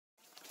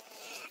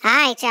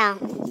Alright,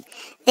 y'all.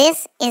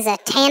 This is a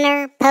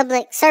Tanner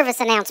public service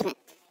announcement.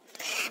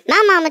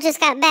 My mama just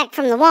got back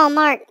from the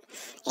Walmart,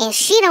 and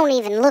she don't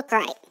even look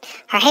right.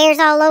 Her hair's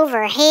all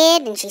over her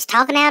head, and she's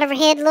talking out of her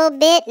head a little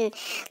bit, and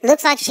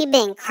looks like she's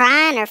been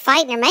crying or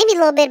fighting, or maybe a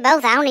little bit of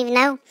both, I don't even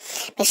know.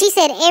 But she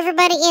said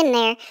everybody in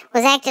there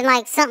was acting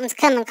like something's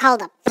coming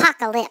called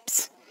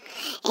apocalypse.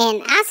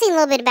 And I seen a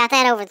little bit about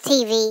that over the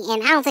TV,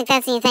 and I don't think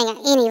that's anything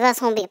any of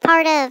us want to be a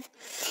part of.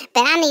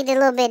 But I needed a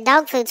little bit of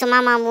dog food, so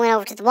my mom went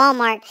over to the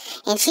Walmart,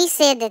 and she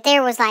said that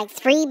there was like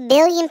 3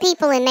 billion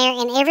people in there,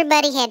 and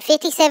everybody had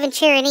 57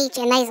 cheering each,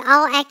 and they's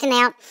all acting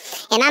out.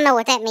 And I know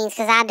what that means,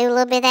 because I do a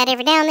little bit of that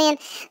every now and then,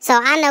 so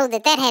I know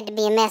that that had to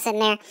be a mess in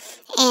there.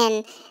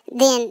 And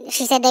then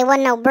she said there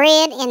wasn't no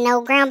bread and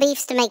no ground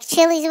beefs to make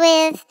chilies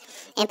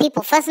with, and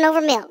people fussing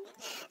over milk.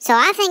 So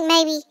I think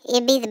maybe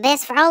it'd be the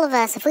best for all of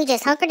us if we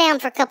just hunker down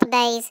for a couple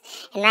days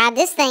and ride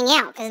this thing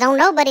out, because don't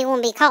nobody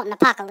want to be caught in the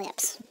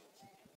apocalypse.